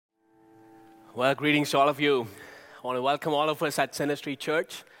Well, greetings to all of you. I want to welcome all of us at Center Street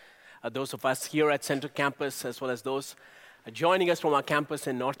Church, those of us here at Center Campus, as well as those joining us from our campus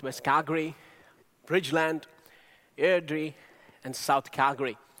in Northwest Calgary, Bridgeland, Airdrie, and South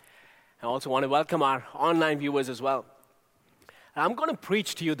Calgary. I also want to welcome our online viewers as well. I'm going to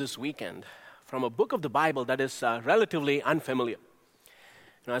preach to you this weekend from a book of the Bible that is relatively unfamiliar.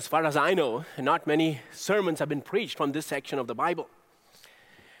 Now, as far as I know, not many sermons have been preached from this section of the Bible.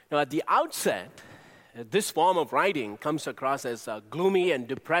 Now, at the outset, this form of writing comes across as gloomy and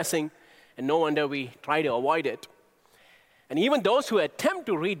depressing, and no wonder we try to avoid it. And even those who attempt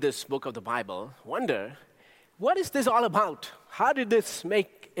to read this book of the Bible wonder, what is this all about? How did this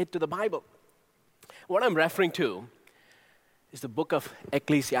make it to the Bible? What I'm referring to is the book of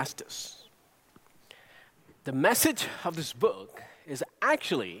Ecclesiastes. The message of this book is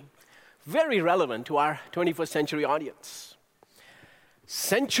actually very relevant to our 21st century audience.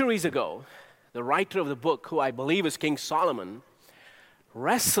 Centuries ago, the writer of the book, who I believe is King Solomon,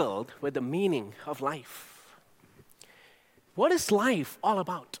 wrestled with the meaning of life. What is life all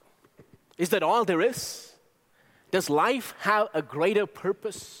about? Is that all there is? Does life have a greater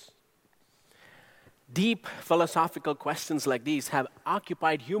purpose? Deep philosophical questions like these have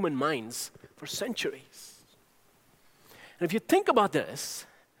occupied human minds for centuries. And if you think about this,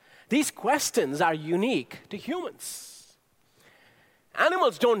 these questions are unique to humans.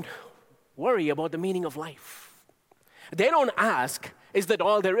 Animals don't worry about the meaning of life. They don't ask, is that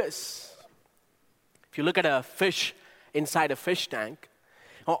all there is? If you look at a fish inside a fish tank,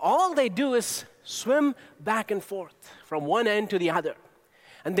 all they do is swim back and forth from one end to the other.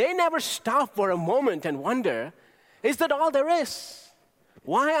 And they never stop for a moment and wonder, is that all there is?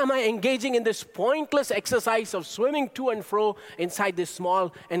 Why am I engaging in this pointless exercise of swimming to and fro inside this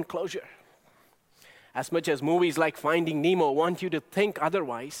small enclosure? As much as movies like Finding Nemo want you to think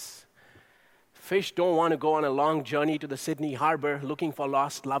otherwise, fish don't want to go on a long journey to the Sydney Harbor looking for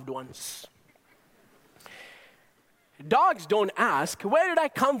lost loved ones. Dogs don't ask, where did I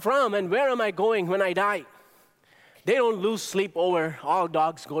come from and where am I going when I die? They don't lose sleep over all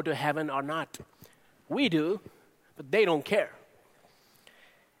dogs go to heaven or not. We do, but they don't care.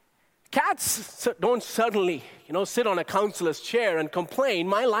 Cats don't certainly, sit on a counselor's chair and complain,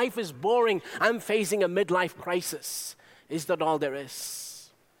 my life is boring, I'm facing a midlife crisis. Is that all there is?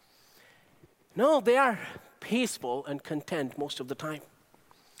 No, they are peaceful and content most of the time.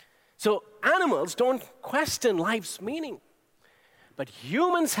 So animals don't question life's meaning. But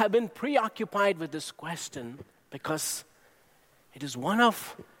humans have been preoccupied with this question because it is one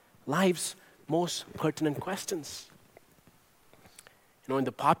of life's most pertinent questions. In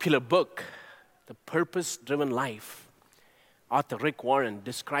the popular book, The Purpose-Driven Life, author Rick Warren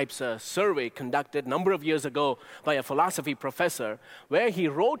describes a survey conducted a number of years ago by a philosophy professor where he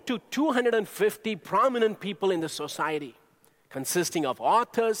wrote to 250 prominent people in the society, consisting of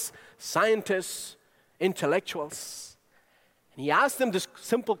authors, scientists, intellectuals. And he asked them this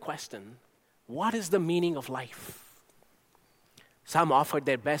simple question, what is the meaning of life? Some offered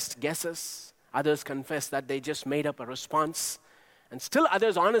their best guesses. Others confessed that they just made up a response. And still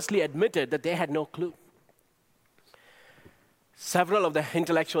others honestly admitted that they had no clue. Several of the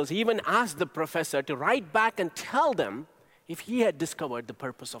intellectuals even asked the professor to write back and tell them if he had discovered the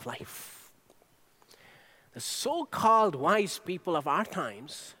purpose of life. The so-called wise people of our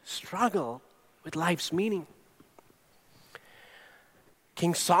times struggle with life's meaning.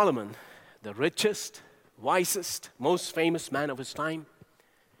 King Solomon, the richest, wisest, most famous man of his time,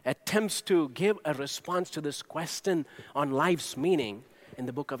 attempts to give a response to this question on life's meaning in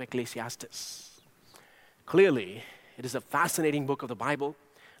the book of Ecclesiastes. Clearly, it is a fascinating book of the Bible.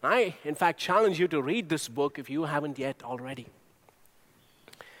 I, in fact, challenge you to read this book if you haven't yet already.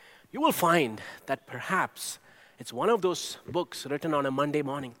 You will find that perhaps it's one of those books written on a Monday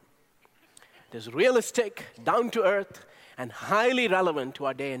morning. It is realistic, down to earth, and highly relevant to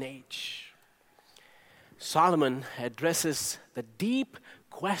our day and age. Solomon addresses the deep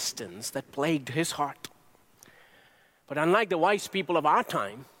questions that plagued his heart. But unlike the wise people of our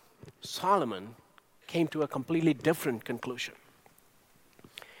time, Solomon came to a completely different conclusion.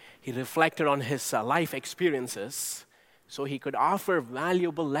 He reflected on his life experiences so he could offer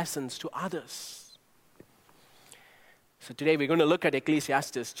valuable lessons to others. So today we're going to look at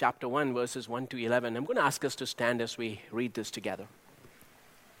Ecclesiastes chapter 1, verses 1 to 11. I'm going to ask us to stand as we read this together.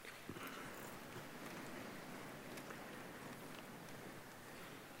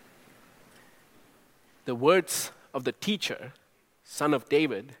 The words of the teacher, son of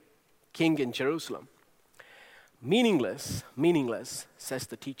David, king in Jerusalem. Meaningless, meaningless, says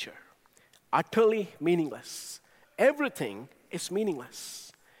the teacher. Utterly meaningless. Everything is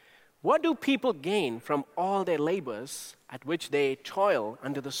meaningless. What do people gain from all their labors at which they toil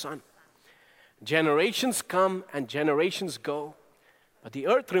under the sun? Generations come and generations go, but the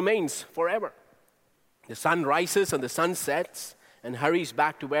earth remains forever. The sun rises and the sun sets and hurries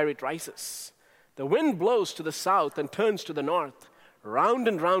back to where it rises. The wind blows to the south and turns to the north. Round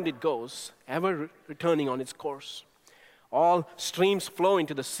and round it goes, ever returning on its course. All streams flow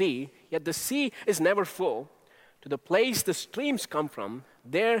into the sea, yet the sea is never full. To the place the streams come from,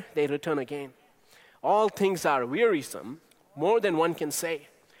 there they return again. All things are wearisome, more than one can say.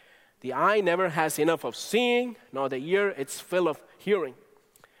 The eye never has enough of seeing, nor the ear its fill of hearing.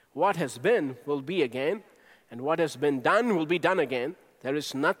 What has been will be again, and what has been done will be done again. There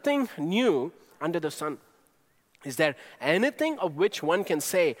is nothing new under the sun. Is there anything of which one can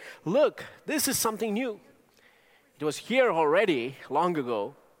say, look, this is something new? It was here already long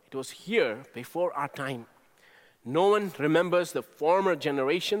ago. It was here before our time. No one remembers the former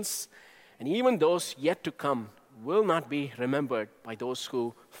generations, and even those yet to come will not be remembered by those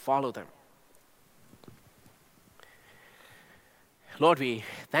who follow them. Lord, we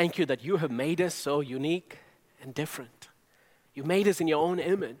thank you that you have made us so unique and different. You made us in your own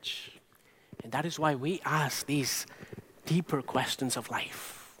image, and that is why we ask these deeper questions of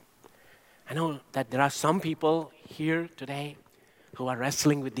life. I know that there are some people here today who are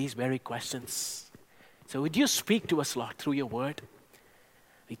wrestling with these very questions. So would you speak to us, Lord, through your word?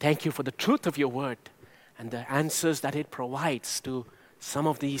 We thank you for the truth of your word and the answers that it provides to some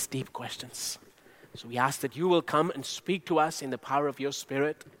of these deep questions. So we ask that you will come and speak to us in the power of your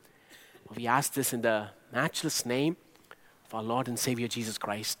Spirit. We ask this in the matchless name of our Lord and Savior Jesus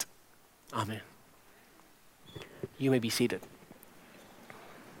Christ. Amen. You may be seated.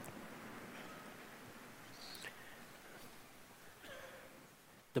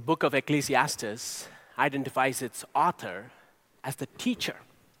 The book of Ecclesiastes identifies its author as the teacher.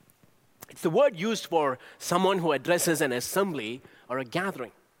 It's the word used for someone who addresses an assembly or a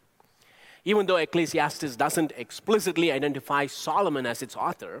gathering. Even though Ecclesiastes doesn't explicitly identify Solomon as its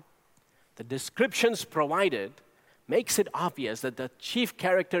author, the descriptions provided makes it obvious that the chief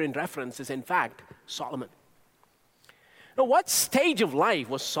character in reference is in fact Solomon. Now, what stage of life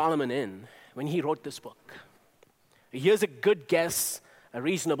was Solomon in when he wrote this book? Here's a good guess, a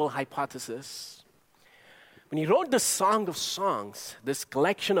reasonable hypothesis. When he wrote the Song of Songs, this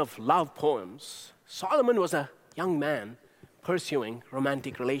collection of love poems, Solomon was a young man pursuing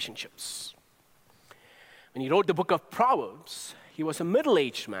romantic relationships. When he wrote the book of Proverbs, he was a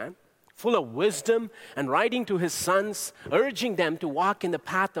middle-aged man, full of wisdom and writing to his sons, urging them to walk in the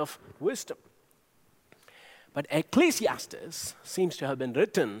path of wisdom. But Ecclesiastes seems to have been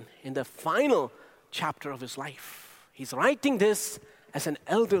written in the final chapter of his life. He's writing this as an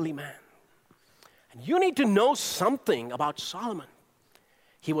elderly man. And you need to know something about Solomon.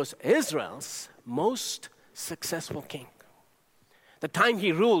 He was Israel's most successful king. The time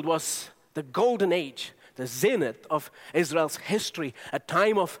he ruled was the golden age, the zenith of Israel's history, a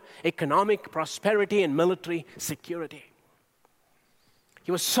time of economic prosperity and military security.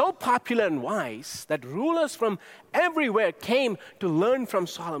 He was so popular and wise that rulers from everywhere came to learn from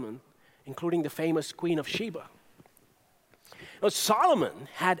Solomon, including the famous Queen of Sheba. Now, Solomon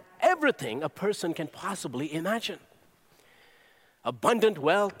had everything a person can possibly imagine. Abundant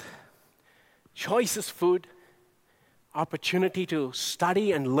wealth, choicest food, opportunity to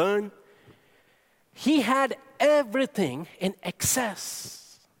study and learn. He had everything in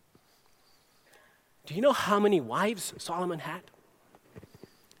excess. Do you know how many wives Solomon had?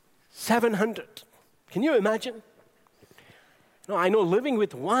 700. Can you imagine? No, I know living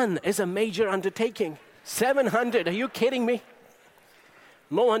with one is a major undertaking. 700, are you kidding me?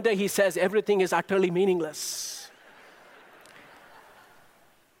 No wonder he says everything is utterly meaningless.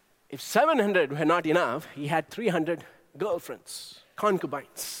 If 700 were not enough, he had 300 girlfriends,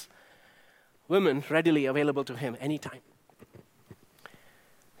 concubines, women readily available to him anytime.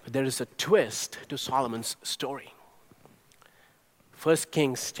 But there is a twist to Solomon's story. 1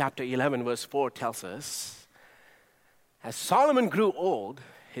 Kings chapter 11 verse 4 tells us, as Solomon grew old,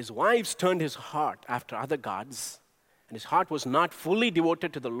 his wives turned his heart after other gods, and his heart was not fully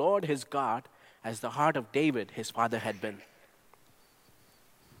devoted to the Lord his God as the heart of David his father had been.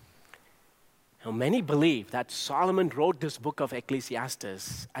 Now, many believe that Solomon wrote this book of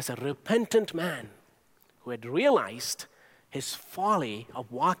Ecclesiastes as a repentant man who had realized his folly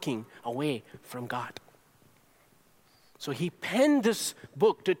of walking away from God. So he penned this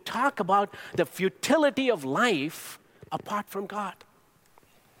book to talk about the futility of life apart from God.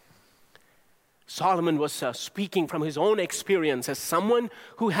 Solomon was speaking from his own experience as someone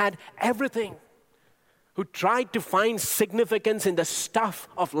who had everything, who tried to find significance in the stuff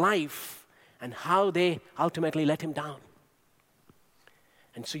of life and how they ultimately let him down.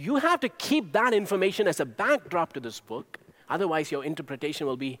 And so you have to keep that information as a backdrop to this book, otherwise your interpretation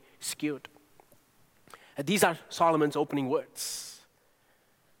will be skewed. And these are Solomon's opening words.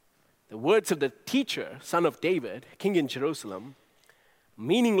 The words of the teacher, son of David, king in Jerusalem.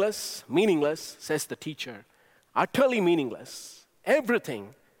 Meaningless, meaningless, says the teacher. Utterly meaningless.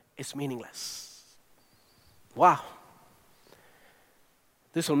 Everything is meaningless. Wow.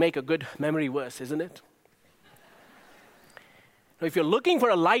 This will make a good memory verse, isn't it? Now, if you're looking for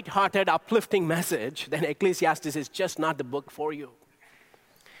a light-hearted, uplifting message, then Ecclesiastes is just not the book for you.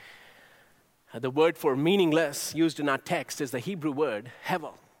 The word for meaningless used in our text is the Hebrew word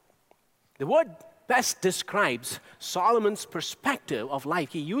hevel. The word best describes Solomon's perspective of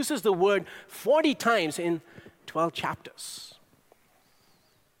life. He uses the word 40 times in 12 chapters.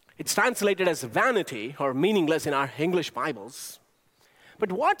 It's translated as vanity or meaningless in our English Bibles.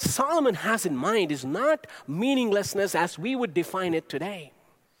 But what Solomon has in mind is not meaninglessness as we would define it today.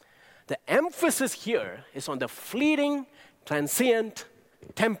 The emphasis here is on the fleeting, transient,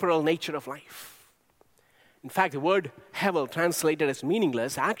 temporal nature of life. In fact, the word hevel, translated as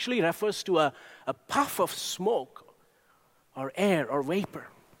meaningless, actually refers to a puff of smoke or air or vapor.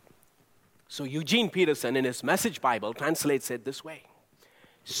 So Eugene Peterson, in his Message Bible, translates it this way.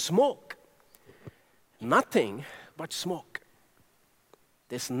 Smoke, nothing but smoke.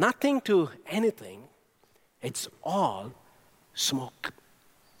 There's nothing to anything. It's all smoke.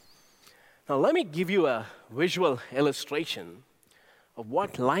 Now, let me give you a visual illustration of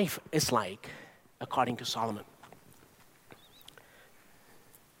what life is like according to Solomon.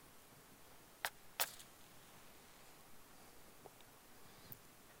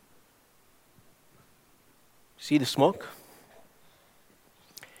 See the smoke?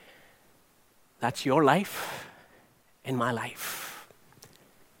 That's your life and my life.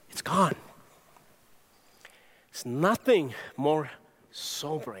 It's gone. It's nothing more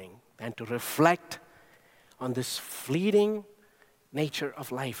sobering than to reflect on this fleeting nature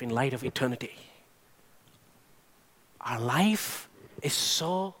of life in light of eternity. Our life is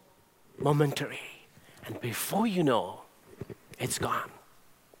so momentary, and before you know, it's gone.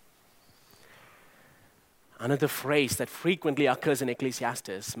 Another phrase that frequently occurs in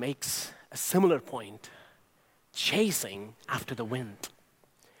Ecclesiastes makes a similar point: chasing after the wind.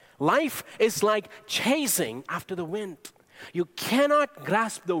 Life is like chasing after the wind. You cannot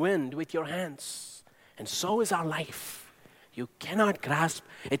grasp the wind with your hands. And so is our life. You cannot grasp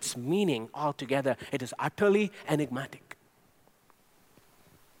its meaning altogether. It is utterly enigmatic.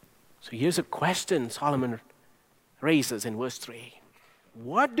 So here's a question Solomon raises in verse 3.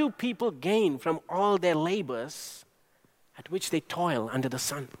 What do people gain from all their labors at which they toil under the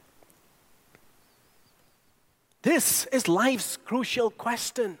sun? This is life's crucial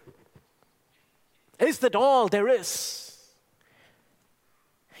question. Is that all there is?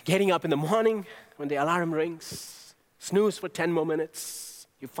 Getting up in the morning when the alarm rings, snooze for 10 more minutes,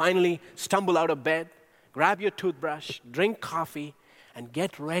 you finally stumble out of bed, grab your toothbrush, drink coffee, and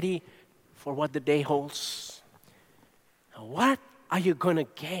get ready for what the day holds. Now, what are you going to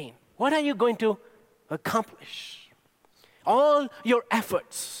gain? What are you going to accomplish? All your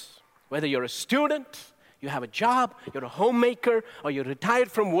efforts, whether you're a student, you have a job, you're a homemaker, or you're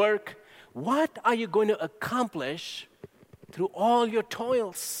retired from work, what are you going to accomplish through all your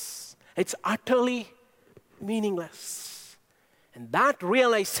toils? It's utterly meaningless. And that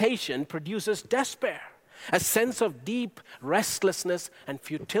realization produces despair, a sense of deep restlessness and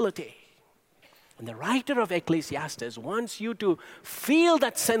futility. And the writer of Ecclesiastes wants you to feel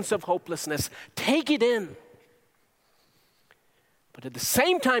that sense of hopelessness, take it in. But at the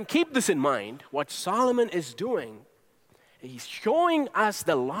same time, keep this in mind, what Solomon is doing, he's showing us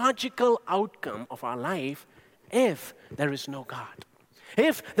the logical outcome of our life if there is no God,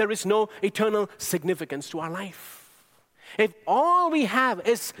 if there is no eternal significance to our life. If all we have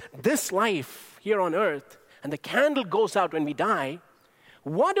is this life here on earth and the candle goes out when we die,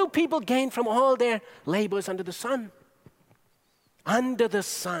 what do people gain from all their labors under the sun? Under the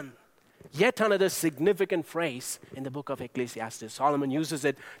sun. Yet another significant phrase in the book of Ecclesiastes. Solomon uses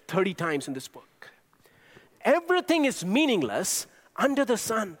it 30 times in this book. Everything is meaningless under the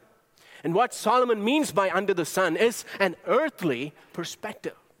sun. And what Solomon means by under the sun is an earthly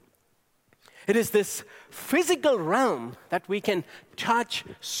perspective. It is this physical realm that we can touch,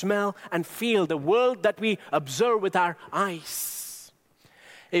 smell, and feel, the world that we observe with our eyes.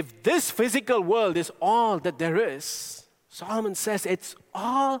 If this physical world is all that there is, Solomon says it's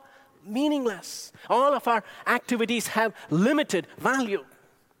all meaningless. All of our activities have limited value.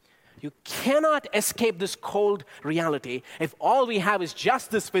 You cannot escape this cold reality. If all we have is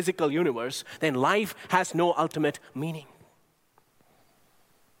just this physical universe, then life has no ultimate meaning.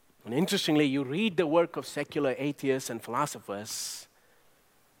 And interestingly, you read the work of secular atheists and philosophers,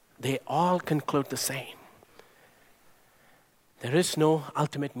 they all conclude the same. There is no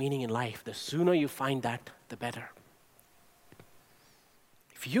ultimate meaning in life. The sooner you find that, the better.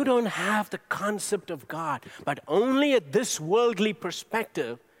 If you don't have the concept of God, but only at this worldly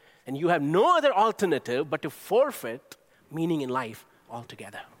perspective, then you have no other alternative but to forfeit meaning in life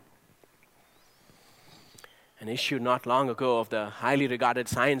altogether. An issue not long ago of the highly regarded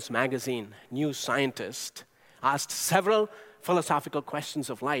science magazine, New Scientist, asked several philosophical questions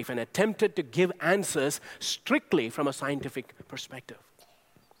of life and attempted to give answers strictly from a scientific perspective.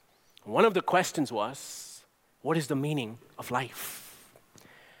 One of the questions was, what is the meaning of life?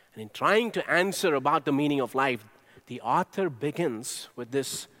 And in trying to answer about the meaning of life, the author begins with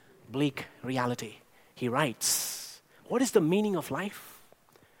this bleak reality. He writes, what is the meaning of life?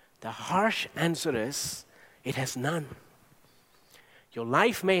 The harsh answer is, it has none. Your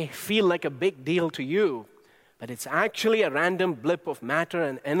life may feel like a big deal to you, but it's actually a random blip of matter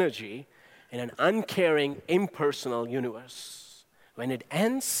and energy in an uncaring, impersonal universe. When it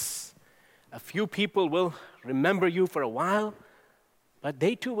ends, a few people will remember you for a while, but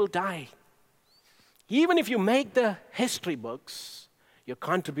they too will die. Even if you make the history books, your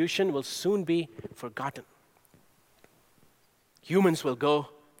contribution will soon be forgotten. Humans will go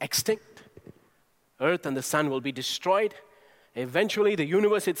extinct. Earth and the sun will be destroyed. Eventually, the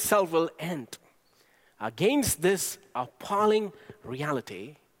universe itself will end. Against this appalling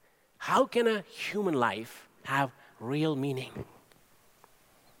reality, how can a human life have real meaning?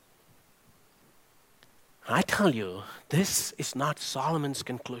 I tell you, this is not Solomon's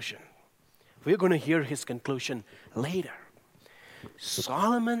conclusion. We're going to hear his conclusion later.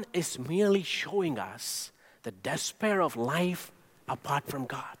 Solomon is merely showing us the despair of life apart from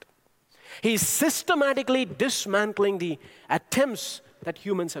God. He's systematically dismantling the attempts that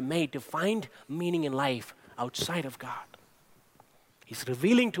humans have made to find meaning in life outside of God. He's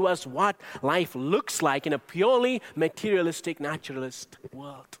revealing to us what life looks like in a purely materialistic, naturalist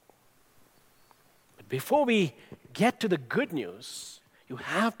world. But before we get to the good news, you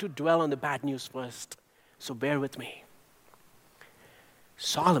have to dwell on the bad news first. So bear with me.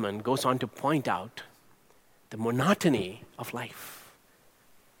 Solomon goes on to point out the monotony of life.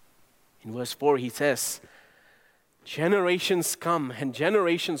 In verse 4, he says, generations come and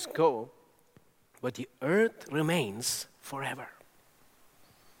generations go, but the earth remains forever.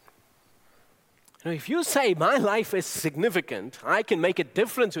 Now, if you say, my life is significant, I can make a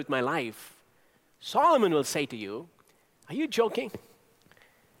difference with my life, Solomon will say to you, are you joking?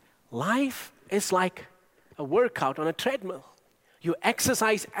 Life is like a workout on a treadmill. You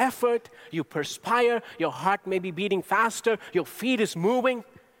exercise effort, you perspire, your heart may be beating faster, your feet is moving.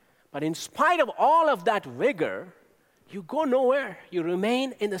 But in spite of all of that vigor, you go nowhere. You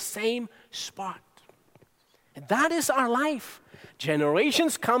remain in the same spot. And that is our life.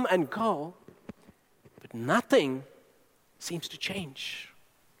 Generations come and go, but nothing seems to change.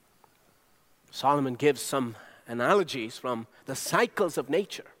 Solomon gives some analogies from the cycles of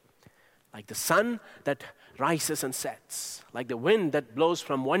nature, like the sun that rises and sets, like the wind that blows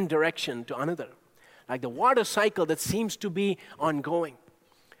from one direction to another, like the water cycle that seems to be ongoing.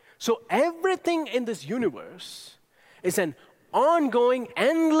 So everything in this universe is an ongoing,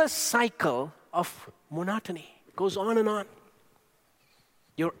 endless cycle of monotony. It goes on and on.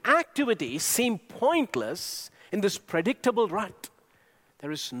 Your activities seem pointless in this predictable rut.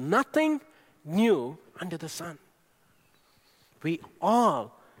 There is nothing new under the sun. We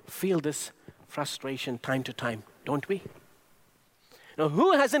all feel this frustration time to time, don't we? Now,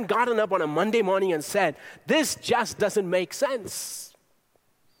 who hasn't gotten up on a Monday morning and said, this just doesn't make sense?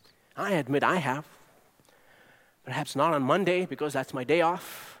 I admit I have. Perhaps not on Monday because that's my day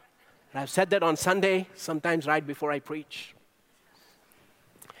off. And I've said that on Sunday, sometimes right before I preach.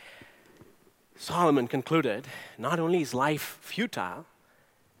 Solomon concluded, not only is life futile,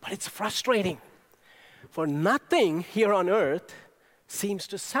 but it's frustrating. For nothing here on earth seems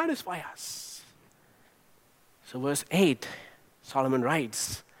to satisfy us. So verse 8, Solomon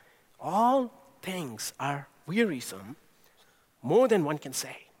writes, all things are wearisome, more than one can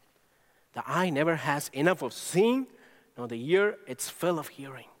say. The eye never has enough of seeing, nor the ear its fill of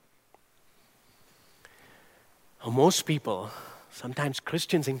hearing. Now, most people, sometimes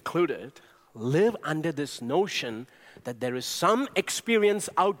Christians included, live under this notion that there is some experience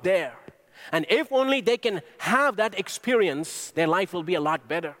out there. And if only they can have that experience, their life will be a lot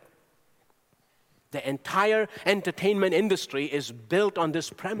better. The entire entertainment industry is built on this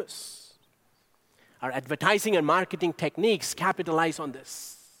premise. Our advertising and marketing techniques capitalize on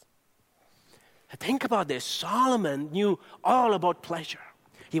this. Think about this. Solomon knew all about pleasure.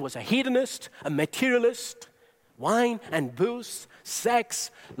 He was a hedonist, a materialist. Wine and booze, sex,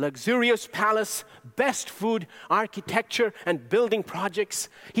 luxurious palace, best food, architecture, and building projects.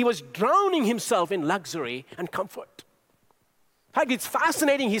 He was drowning himself in luxury and comfort. In fact, it's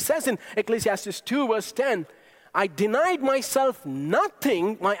fascinating. He says in Ecclesiastes 2, verse 10, I denied myself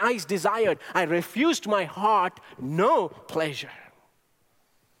nothing my eyes desired. I refused my heart no pleasure.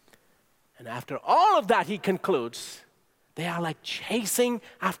 And after all of that, he concludes, they are like chasing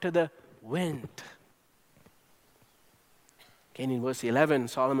after the wind. Again, in verse 11,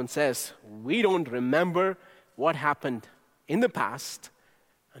 Solomon says, we don't remember what happened in the past,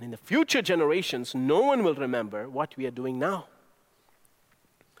 and in the future generations, no one will remember what we are doing now.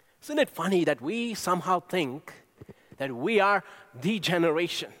 Isn't it funny that we somehow think that we are the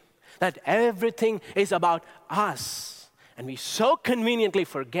generation, that everything is about us, and we so conveniently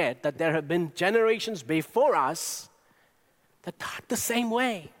forget that there have been generations before us that thought the same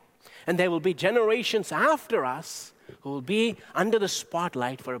way, and there will be generations after us who will be under the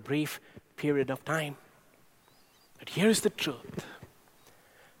spotlight for a brief period of time. But here's the truth.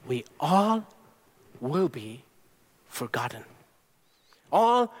 We all will be forgotten.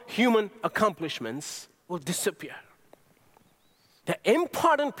 All human accomplishments will disappear. The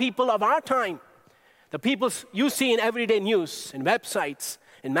important people of our time, the people you see in everyday news, in websites,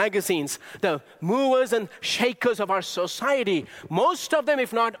 in magazines, the movers and shakers of our society, most of them,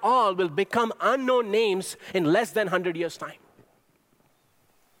 if not all, will become unknown names in less than 100 years' time.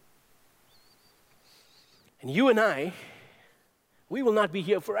 And you and I, we will not be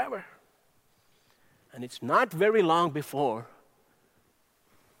here forever. And it's not very long before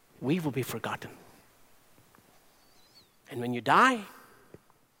we will be forgotten. And when you die,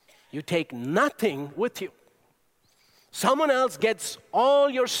 you take nothing with you. Someone else gets all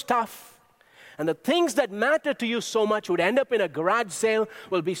your stuff, and the things that matter to you so much would end up in a garage sale,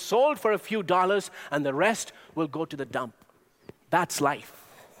 will be sold for a few dollars, and the rest will go to the dump. That's life.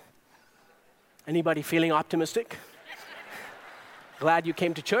 Anybody feeling optimistic? Glad you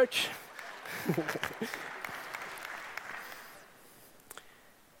came to church?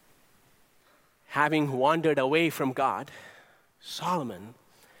 Having wandered away from God, Solomon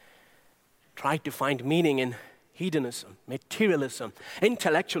tried to find meaning in hedonism, materialism,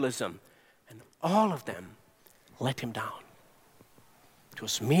 intellectualism, and all of them let him down. It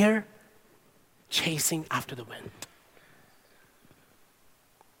was mere chasing after the wind.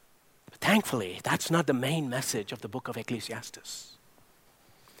 But thankfully, that's not the main message of the book of Ecclesiastes.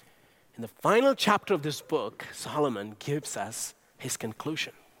 In the final chapter of this book, Solomon gives us his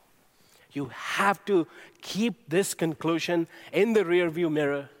conclusion. You have to keep this conclusion in the rearview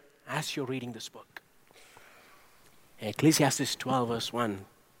mirror as you're reading this book. Ecclesiastes 12, verse 1,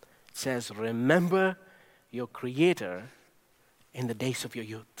 it says, remember your Creator in the days of your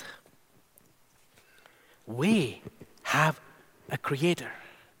youth. We have a Creator.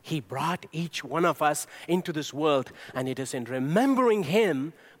 He brought each one of us into this world, and it is in remembering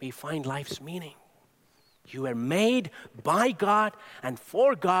Him we find life's meaning. You were made by God and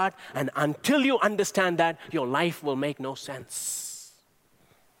for God, and until you understand that, your life will make no sense.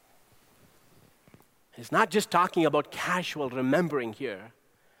 It's not just talking about casual remembering here,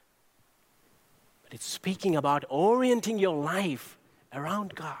 but it's speaking about orienting your life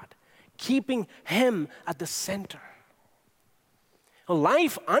around God, keeping Him at the center.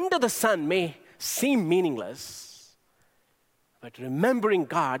 Life under the sun may seem meaningless, but remembering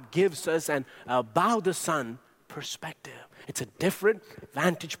God gives us an above the sun perspective. It's a different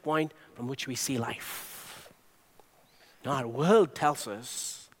vantage point from which we see life. Now, our world tells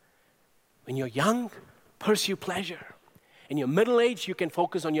us when you're young, pursue pleasure. In your middle age, you can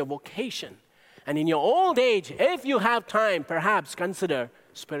focus on your vocation. And in your old age, if you have time, perhaps consider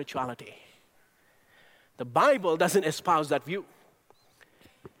spirituality. The Bible doesn't espouse that view.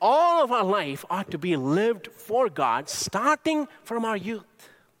 All of our life ought to be lived for God, starting from our youth.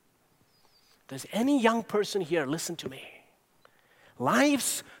 If there's any young person here, listen to me.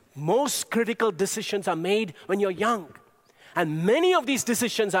 Life's most critical decisions are made when you're young. And many of these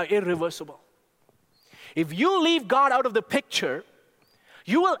decisions are irreversible. If you leave God out of the picture,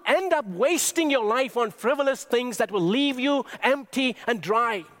 you will end up wasting your life on frivolous things that will leave you empty and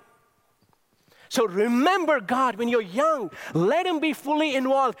dry. So remember God when you're young. Let Him be fully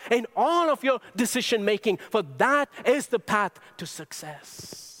involved in all of your decision making, for that is the path to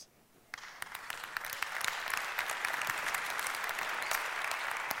success.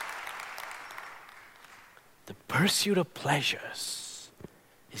 pursuit of pleasures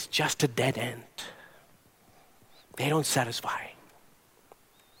is just a dead end. They don't satisfy.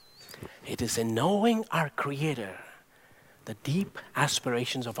 It is in knowing our Creator the deep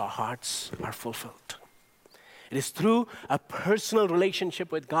aspirations of our hearts are fulfilled. It is through a personal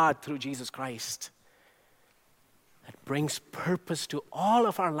relationship with God through Jesus Christ that brings purpose to all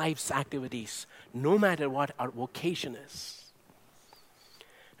of our life's activities, no matter what our vocation is.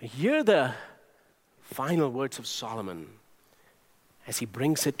 Hear the final words of Solomon as he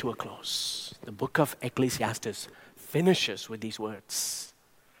brings it to a close. The book of Ecclesiastes finishes with these words.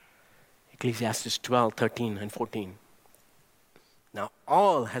 Ecclesiastes 12, 13, and 14. Now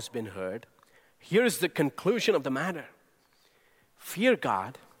all has been heard. Here is the conclusion of the matter. Fear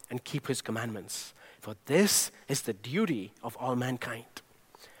God and keep his commandments, for this is the duty of all mankind.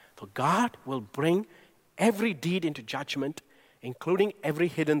 For God will bring every deed into judgment, including every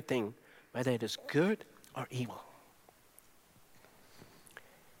hidden thing, whether it is good or evil.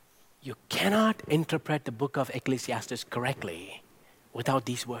 You cannot interpret the book of Ecclesiastes correctly without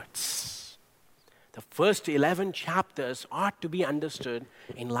these words. The first 11 chapters ought to be understood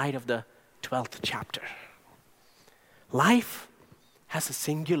in light of the 12th chapter. Life has a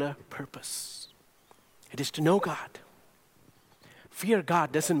singular purpose. It is to know God. Fear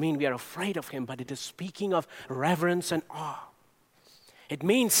God doesn't mean we are afraid of him, but it is speaking of reverence and awe. It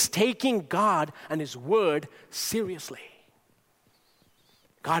means taking God and his word seriously.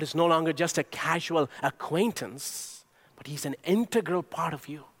 God is no longer just a casual acquaintance, but he's an integral part of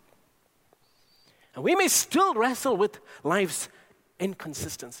you. And we may still wrestle with life's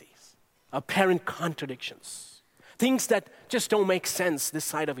inconsistencies, apparent contradictions, things that just don't make sense this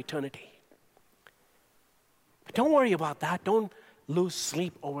side of eternity. But don't worry about that. Don't lose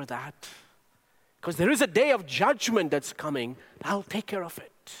sleep over that. Because there is a day of judgment that's coming. I'll take care of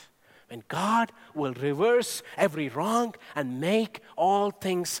it. When God will reverse every wrong and make all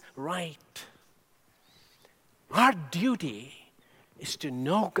things right. Our duty is to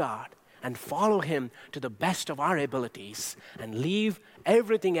know God and follow him to the best of our abilities and leave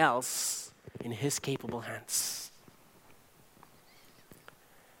everything else in his capable hands.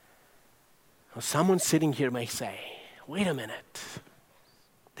 Now, someone sitting here may say, wait a minute,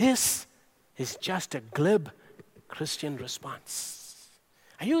 this is just a glib Christian response.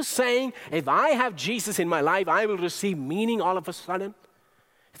 Are you saying if I have Jesus in my life, I will receive meaning all of a sudden?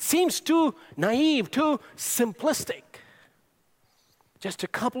 It seems too naive, too simplistic. Just a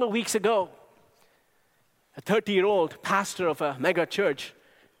couple of weeks ago, a 30-year-old pastor of a mega church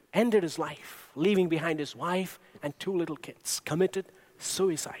ended his life, leaving behind his wife and 2 little kids, committed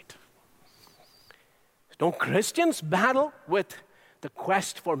suicide. Don't Christians battle with the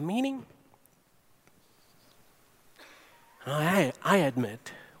quest for meaning? I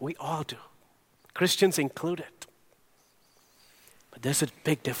admit, we all do. Christians included. But there's a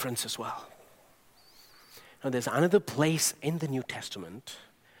big difference as well. Now, there's another place in the New Testament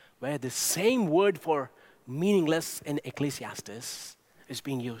where the same word for meaningless in Ecclesiastes is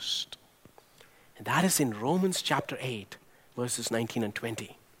being used. And that is in Romans chapter 8, verses 19 and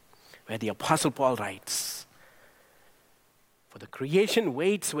 20, where the Apostle Paul writes, "For the creation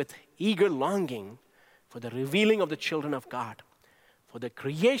waits with eager longing for the revealing of the children of God. For the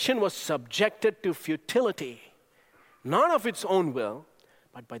creation was subjected to futility, not of its own will,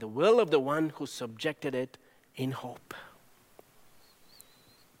 but by the will of the one who subjected it in hope."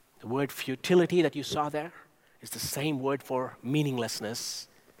 The word futility that you saw there is the same word for meaninglessness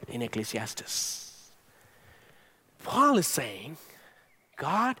in Ecclesiastes. Paul is saying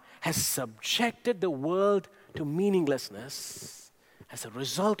God has subjected the world to meaninglessness as a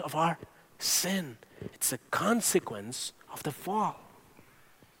result of our sin. It's a consequence of the fall.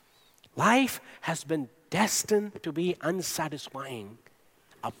 Life has been destined to be unsatisfying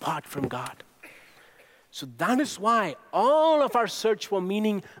apart from God. So that is why all of our search for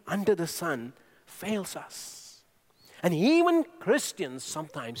meaning under the sun fails us. And even Christians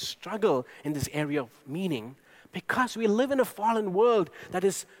sometimes struggle in this area of meaning because we live in a fallen world that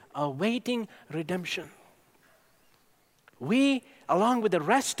is awaiting redemption. We, along with the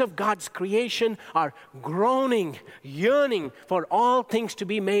rest of God's creation, are groaning, yearning for all things to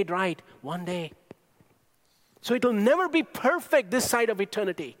be made right one day. So it will never be perfect this side of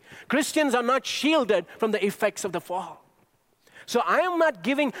eternity. Christians are not shielded from the effects of the fall. So I am not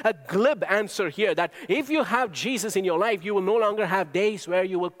giving a glib answer here that if you have Jesus in your life, you will no longer have days where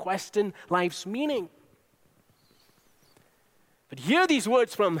you will question life's meaning. But hear these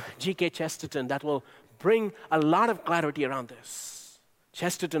words from G.K. Chesterton that will bring a lot of clarity around this.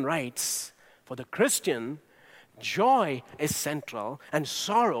 Chesterton writes, "For the Christian, joy is central and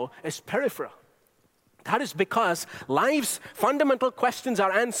sorrow is peripheral. That is because life's fundamental questions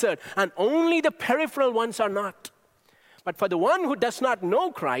are answered, and only the peripheral ones are not. But for the one who does not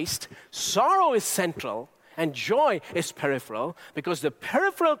know Christ, sorrow is central and joy is peripheral, because the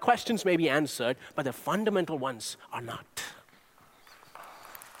peripheral questions may be answered, but the fundamental ones are not.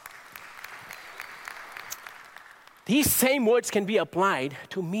 These same words can be applied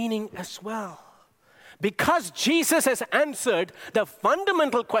to meaning as well. Because Jesus has answered the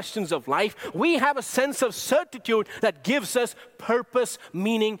fundamental questions of life, we have a sense of certitude that gives us purpose,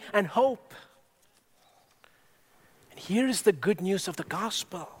 meaning, and hope. And here is the good news of the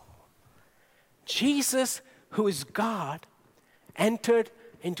gospel. Jesus, who is God, entered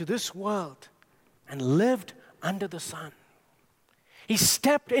into this world and lived under the sun. He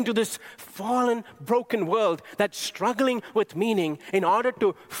stepped into this fallen, broken world that's struggling with meaning in order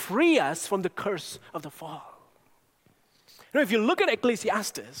to free us from the curse of the fall. If you look at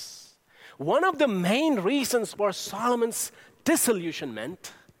Ecclesiastes, one of the main reasons for Solomon's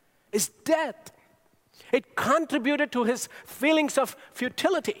disillusionment is death. It contributed to his feelings of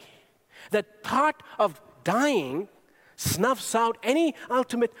futility. The thought of dying snuffs out any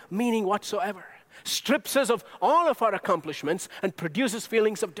ultimate meaning whatsoever, strips us of all of our accomplishments, and produces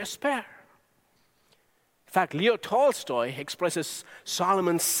feelings of despair. In fact, Leo Tolstoy expresses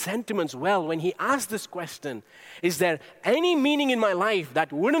Solomon's sentiments well when he asks this question: is there any meaning in my life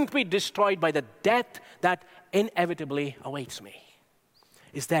that wouldn't be destroyed by the death that inevitably awaits me?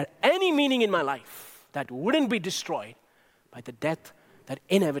 Is there any meaning in my life that wouldn't be destroyed by the death that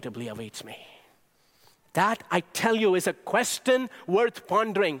inevitably awaits me? That, I tell you, is a question worth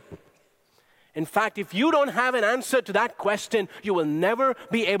pondering. In fact, if you don't have an answer to that question, you will never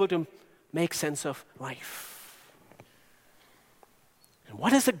be able to make sense of life. And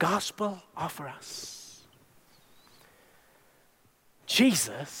what does the gospel offer us?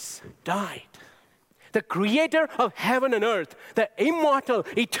 Jesus died. The creator of heaven and earth, the immortal,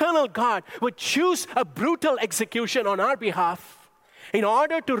 eternal God, would choose a brutal execution on our behalf in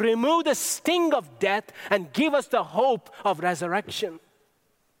order to remove the sting of death and give us the hope of resurrection.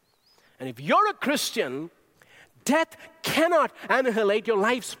 And if you're a Christian, death cannot annihilate your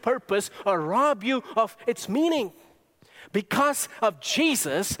life's purpose or rob you of its meaning. Because of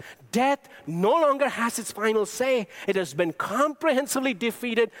Jesus, death no longer has its final say. It has been comprehensively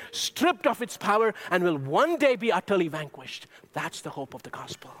defeated, stripped of its power, and will one day be utterly vanquished. That's the hope of the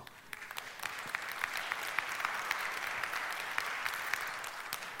gospel.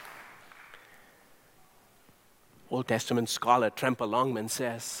 Old Testament scholar Tremper Longman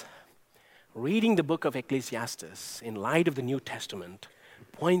says, reading the book of Ecclesiastes in light of the New Testament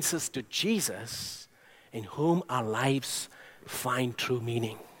points us to Jesus, in whom our lives find true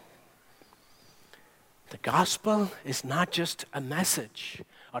meaning. The gospel is not just a message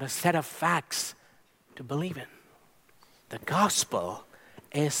or a set of facts to believe in. The gospel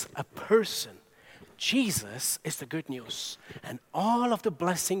is a person. Jesus is the good news, and all of the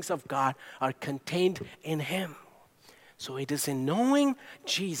blessings of God are contained in him. So it is in knowing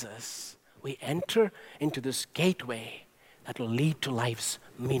Jesus we enter into this gateway that will lead to life's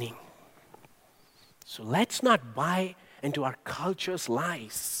meaning. So let's not buy into our culture's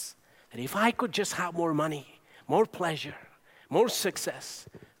lies that if I could just have more money, more pleasure, more success,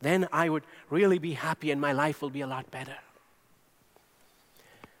 then I would really be happy and my life will be a lot better.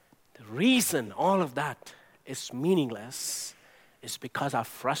 The reason all of that is meaningless is because our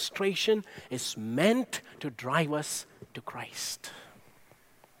frustration is meant to drive us to Christ.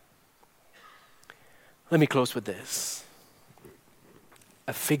 Let me close with this.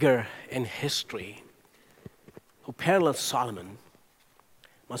 A figure in history who parallels Solomon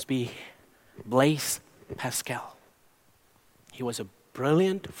must be Blaise Pascal. He was a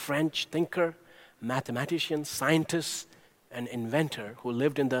brilliant French thinker, mathematician, scientist, and inventor who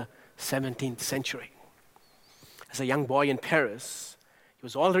lived in the 17th century. As a young boy in Paris, he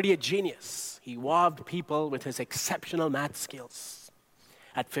was already a genius. He wowed people with his exceptional math skills.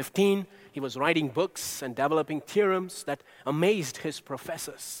 At 15, he was writing books and developing theorems that amazed his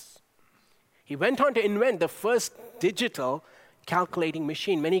professors. He went on to invent the first digital calculating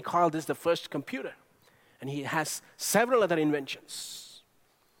machine. Many call this the first computer. And he has several other inventions.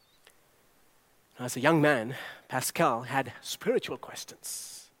 As a young man, Pascal had spiritual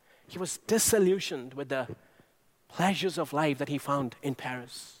questions. He was disillusioned with the pleasures of life that he found in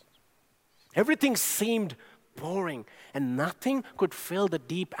Paris. Everything seemed boring, and nothing could fill the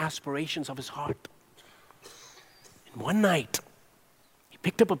deep aspirations of his heart. And one night, he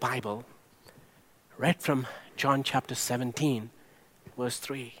picked up a Bible, read from John chapter 17, verse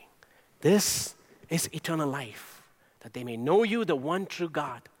 3. This is eternal life, that they may know you, the one true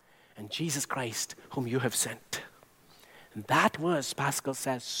God, and Jesus Christ, whom you have sent. And that verse, Pascal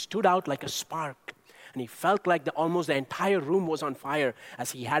says, stood out like a spark. And he felt like almost the entire room was on fire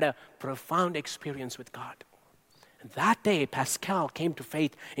as he had a profound experience with God. And that day, Pascal came to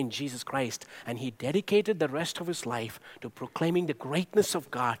faith in Jesus Christ, and he dedicated the rest of his life to proclaiming the greatness of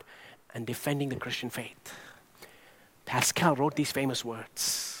God and defending the Christian faith. Pascal wrote these famous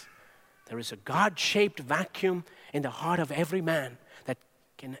words: "There is a God-shaped vacuum in the heart of every man that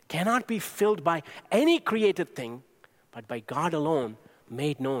cannot be filled by any created thing, but by God alone,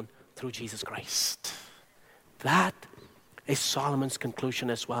 made known through Jesus Christ." That is Solomon's conclusion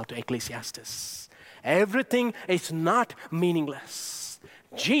as well to Ecclesiastes. Everything is not meaningless.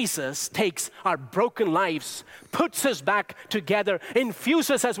 Jesus takes our broken lives, puts us back together,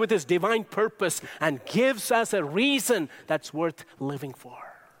 infuses us with his divine purpose, and gives us a reason that's worth living for.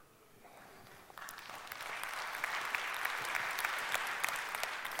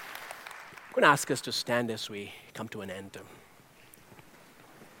 I'm going to ask us to stand as we come to an end.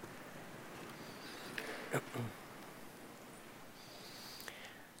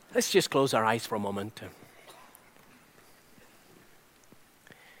 Let's just close our eyes for a moment.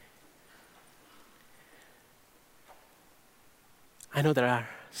 I know there are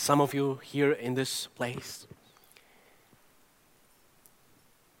some of you here in this place.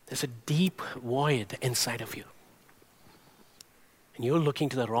 There's a deep void inside of you. And you're looking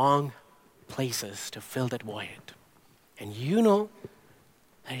to the wrong places to fill that void. And you know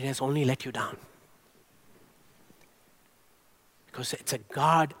that it has only let you down. Because it's a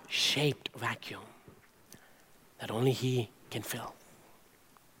God-shaped vacuum that only he can fill.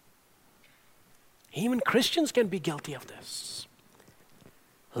 Even Christians can be guilty of this.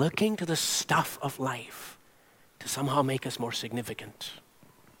 Looking to the stuff of life to somehow make us more significant.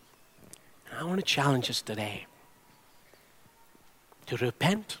 And I want to challenge us today to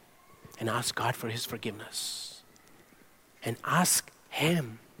repent and ask God for his forgiveness. And ask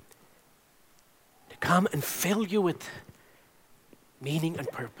him to come and fill you with meaning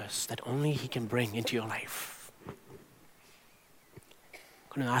and purpose that only he can bring into your life. I'm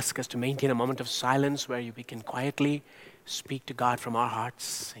going to ask us to maintain a moment of silence where we can quietly speak to God from our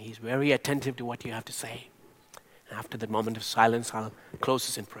hearts. He's very attentive to what you have to say. And after that moment of silence, I'll close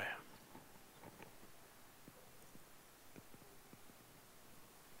this in prayer.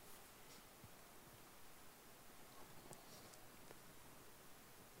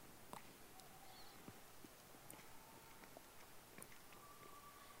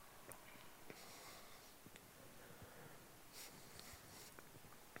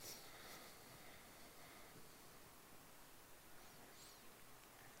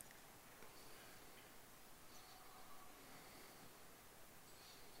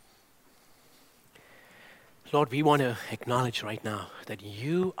 Lord, we want to acknowledge right now that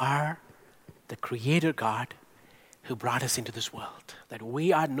you are the Creator God who brought us into this world. That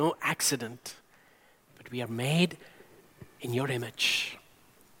we are no accident, but we are made in your image.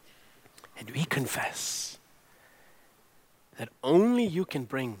 And we confess that only you can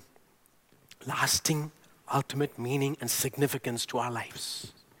bring lasting, ultimate meaning and significance to our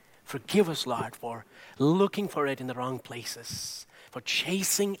lives. Forgive us, Lord, for looking for it in the wrong places, for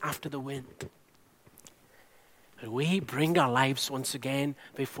chasing after the wind. We bring our lives once again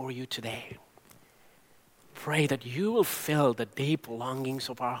before you today. Pray that you will fill the deep longings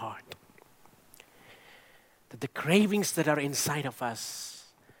of our heart. That the cravings that are inside of us,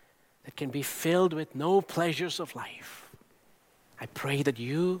 that can be filled with no pleasures of life, I pray that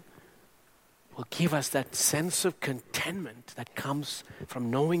you will give us that sense of contentment that comes from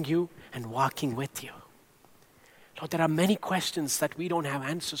knowing you and walking with you. Lord, there are many questions that we don't have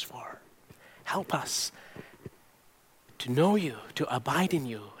answers for. Help us to know you, to abide in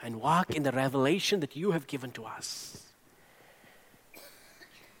you, and walk in the revelation that you have given to us.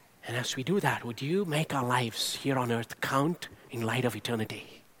 And as we do that, would you make our lives here on earth count in light of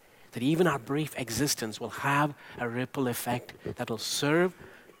eternity? That even our brief existence will have a ripple effect that will serve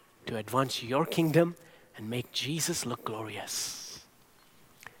to advance your kingdom and make Jesus look glorious.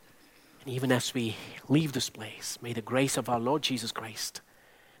 And even as we leave this place, may the grace of our Lord Jesus Christ,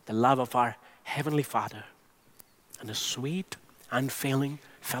 the love of our Heavenly Father, and the sweet, unfailing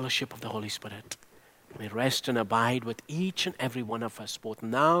fellowship of the Holy Spirit may rest and abide with each and every one of us, both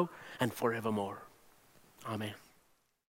now and forevermore. Amen.